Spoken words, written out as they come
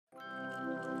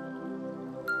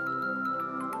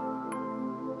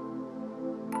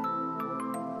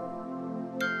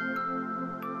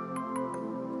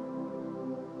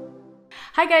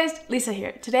Hi guys, Lisa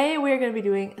here. Today we're going to be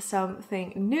doing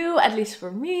something new, at least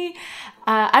for me.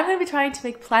 I'm going to be trying to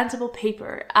make plantable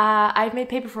paper. I've made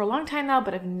paper for a long time now,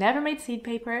 but I've never made seed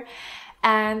paper.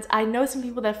 And I know some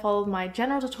people that followed my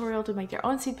general tutorial to make their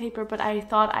own seed paper, but I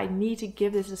thought I need to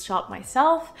give this a shot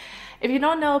myself. If you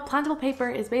don't know, plantable paper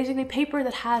is basically paper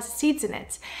that has seeds in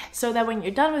it, so that when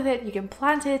you're done with it, you can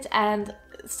plant it and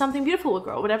something beautiful will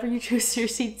grow, whatever you choose your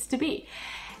seeds to be.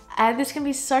 And this can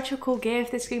be such a cool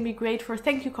gift. This can be great for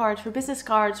thank you cards, for business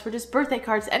cards, for just birthday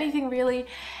cards, anything really.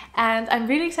 And I'm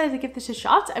really excited to give this a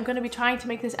shot. I'm going to be trying to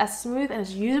make this as smooth and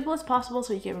as usable as possible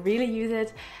so you can really use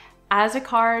it as a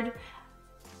card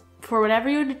for whatever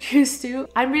you choose to.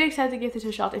 I'm really excited to give this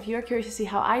a shot. If you're curious to see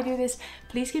how I do this,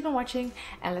 please keep on watching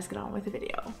and let's get on with the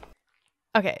video.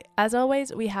 Okay, as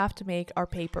always, we have to make our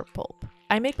paper pulp.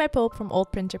 I make my pulp from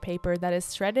old printer paper that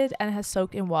is shredded and has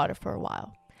soaked in water for a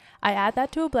while. I add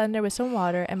that to a blender with some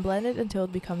water and blend it until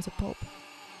it becomes a pulp.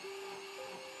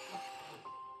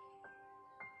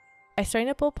 I strain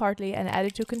the pulp partly and add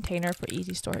it to a container for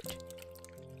easy storage.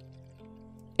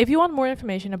 If you want more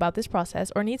information about this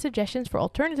process or need suggestions for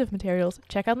alternative materials,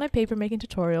 check out my papermaking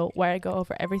tutorial where I go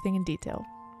over everything in detail.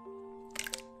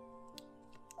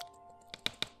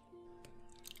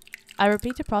 I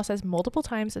repeat the process multiple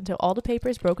times until all the paper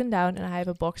is broken down and I have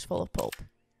a box full of pulp.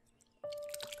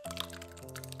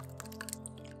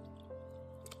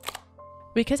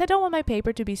 Because I don't want my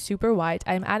paper to be super white,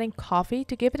 I am adding coffee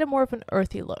to give it a more of an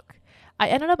earthy look. I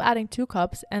ended up adding 2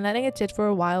 cups and letting it sit for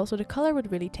a while so the color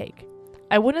would really take.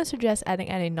 I wouldn't suggest adding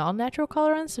any non-natural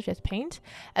colorants such as paint,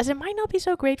 as it might not be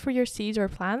so great for your seeds or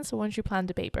plants once you plant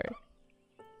the paper.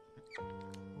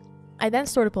 I then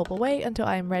store the pulp away until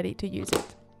I am ready to use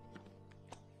it.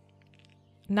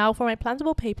 Now for my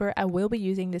plantable paper, I will be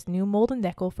using this new mold and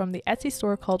deckle from the Etsy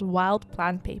store called Wild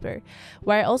Plant Paper,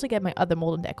 where I also get my other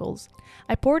mold and deckles.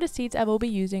 I pour the seeds I will be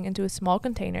using into a small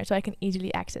container so I can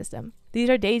easily access them. These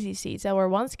are daisy seeds that were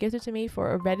once gifted to me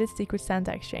for a Reddit Secret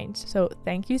Santa exchange, so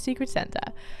thank you Secret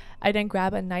Santa. I then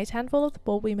grab a nice handful of the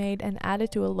pulp we made and add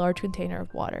it to a large container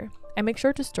of water. And make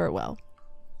sure to stir well.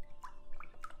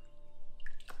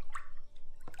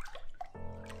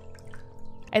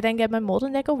 I then get my mold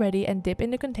and deckle ready and dip in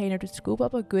the container to scoop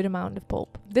up a good amount of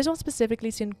pulp. This one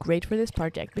specifically seemed great for this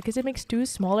project because it makes 2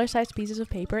 smaller sized pieces of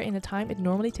paper in the time it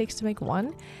normally takes to make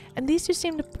 1, and these 2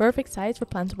 seem the perfect size for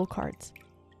plantable cards.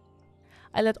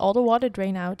 I let all the water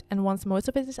drain out, and once most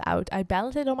of it is out, I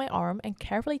balance it on my arm and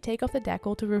carefully take off the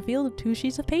deckle to reveal the 2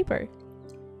 sheets of paper.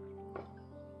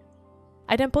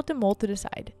 I then put the mold to the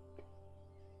side.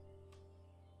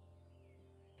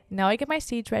 Now I get my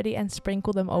seeds ready and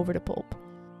sprinkle them over the pulp.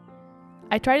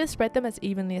 I try to spread them as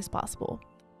evenly as possible.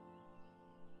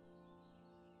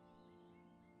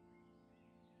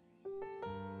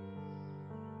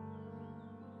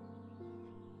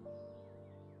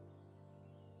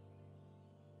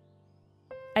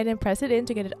 I then press it in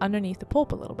to get it underneath the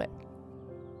pulp a little bit.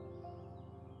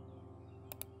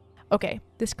 Okay,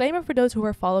 disclaimer for those who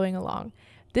are following along.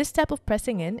 This step of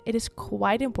pressing in, it is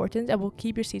quite important and will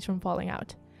keep your seeds from falling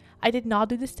out. I did not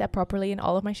do this step properly in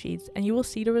all of my sheets, and you will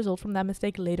see the result from that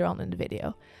mistake later on in the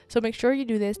video, so make sure you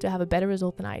do this to have a better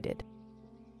result than I did.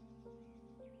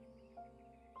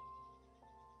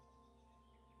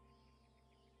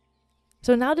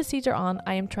 So now the seeds are on,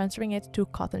 I am transferring it to a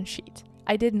cotton sheet.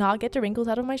 I did not get the wrinkles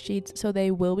out of my sheets, so they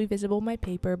will be visible on my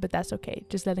paper, but that's okay,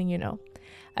 just letting you know.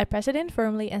 I press it in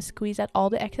firmly and squeeze out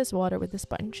all the excess water with the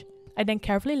sponge. I then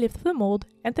carefully lift up the mold,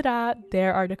 and ta-da,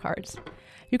 there are the cards.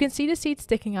 You can see the seeds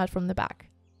sticking out from the back.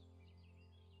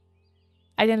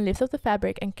 I then lift up the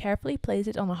fabric and carefully place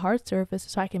it on a hard surface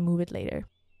so I can move it later.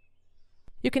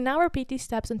 You can now repeat these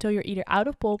steps until you're either out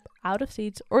of pulp, out of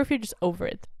seeds, or if you're just over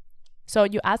it. So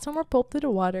you add some more pulp to the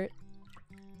water,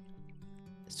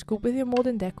 scoop with your mold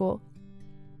and deckle,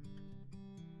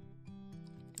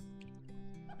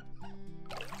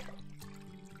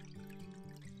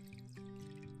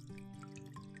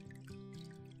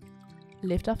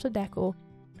 lift off the deckle,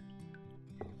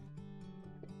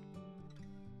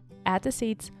 add the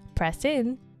seeds, press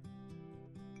in,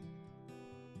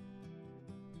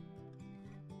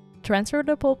 transfer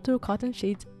the pulp to a cotton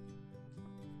sheet,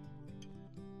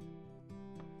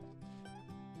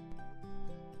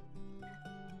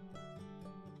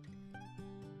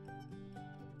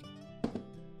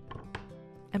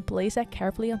 and place that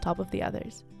carefully on top of the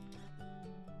others.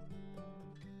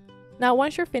 Now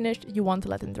once you're finished, you want to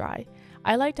let them dry.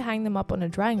 I like to hang them up on a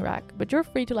drying rack, but you're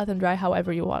free to let them dry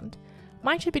however you want.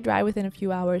 Mine should be dry within a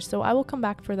few hours, so I will come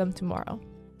back for them tomorrow.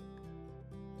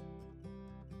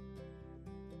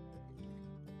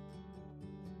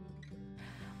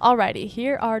 Alrighty,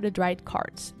 here are the dried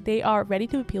cards. They are ready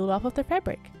to be peeled off of the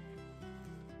fabric.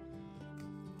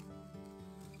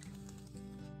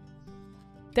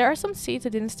 There are some seeds that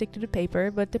didn't stick to the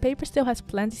paper, but the paper still has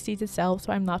plenty of seeds itself,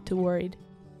 so I'm not too worried.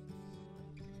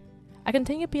 I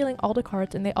continue peeling all the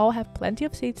cards and they all have plenty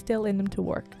of seeds still in them to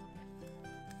work.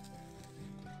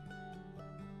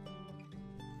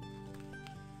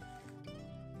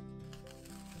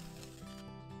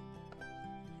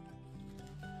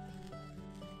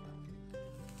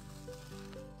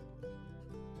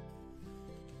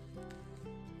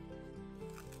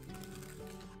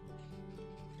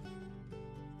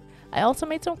 I also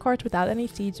made some cards without any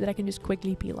seeds that I can just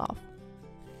quickly peel off.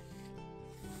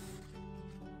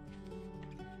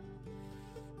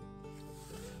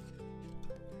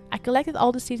 I collected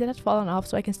all the seeds that had fallen off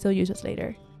so I can still use it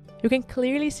later. You can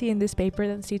clearly see in this paper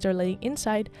that the seeds are laying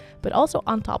inside, but also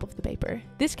on top of the paper.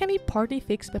 This can be partly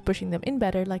fixed by pushing them in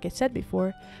better, like I said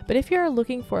before, but if you are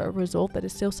looking for a result that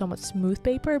is still somewhat smooth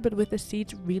paper, but with the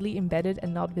seeds really embedded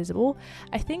and not visible,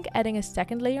 I think adding a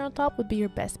second layer on top would be your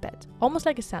best bet, almost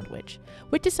like a sandwich,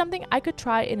 which is something I could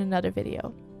try in another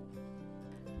video.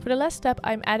 For the last step,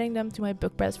 I'm adding them to my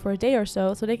book press for a day or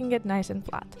so they can get nice and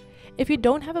flat. If you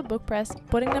don't have a book press,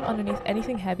 putting them underneath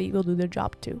anything heavy will do their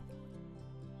job too.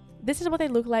 This is what they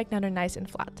look like now they're nice and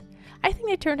flat. I think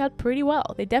they turned out pretty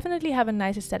well. They definitely have a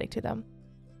nice aesthetic to them.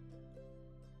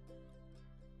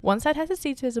 One side has the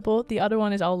seeds visible, the other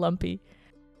one is all lumpy.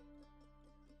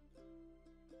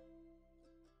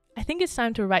 I think it's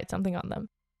time to write something on them.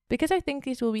 Because I think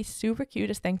these will be super cute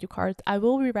as thank you cards, I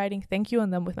will be writing thank you on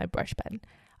them with my brush pen.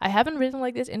 I haven't written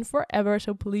like this in forever,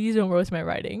 so please don't roast my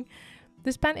writing.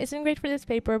 This pen isn't great for this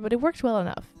paper, but it works well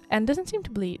enough, and doesn't seem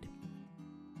to bleed.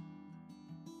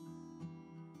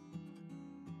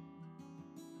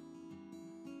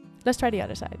 Let's try the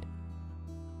other side.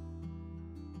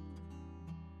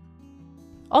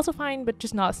 Also fine, but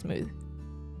just not smooth.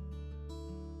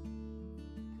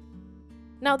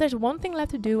 Now there's one thing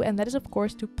left to do, and that is of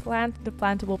course to plant the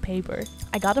plantable paper.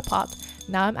 I got a pot,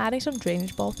 now I'm adding some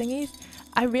drainage ball thingies.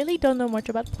 I really don't know much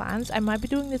about plants, I might be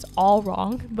doing this all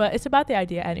wrong, but it's about the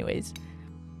idea anyways.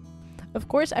 Of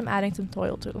course I'm adding some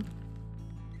soil too.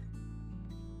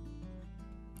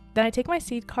 Then I take my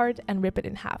seed card and rip it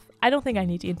in half. I don't think I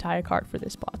need the entire card for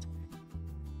this pot.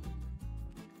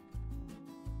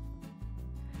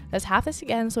 Let's half this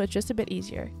again so it's just a bit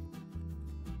easier.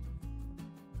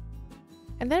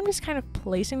 And then I'm just kind of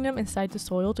placing them inside the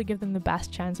soil to give them the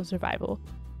best chance of survival.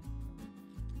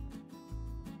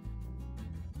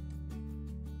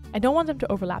 I don't want them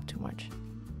to overlap too much.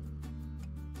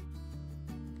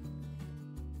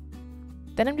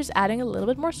 Then I'm just adding a little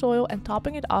bit more soil and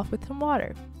topping it off with some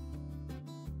water.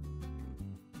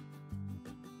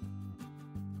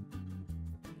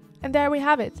 And there we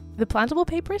have it. The plantable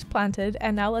paper is planted,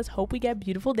 and now let's hope we get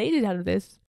beautiful daisies out of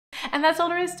this. And that's all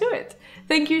there is to it.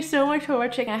 Thank you so much for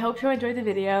watching. I hope you enjoyed the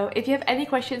video. If you have any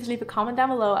questions, leave a comment down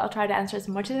below. I'll try to answer as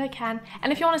much as I can.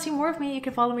 And if you want to see more of me, you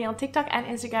can follow me on TikTok and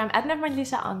Instagram at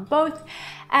nevermindlisa on both.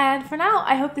 And for now,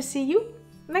 I hope to see you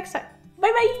next time.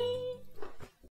 Bye bye!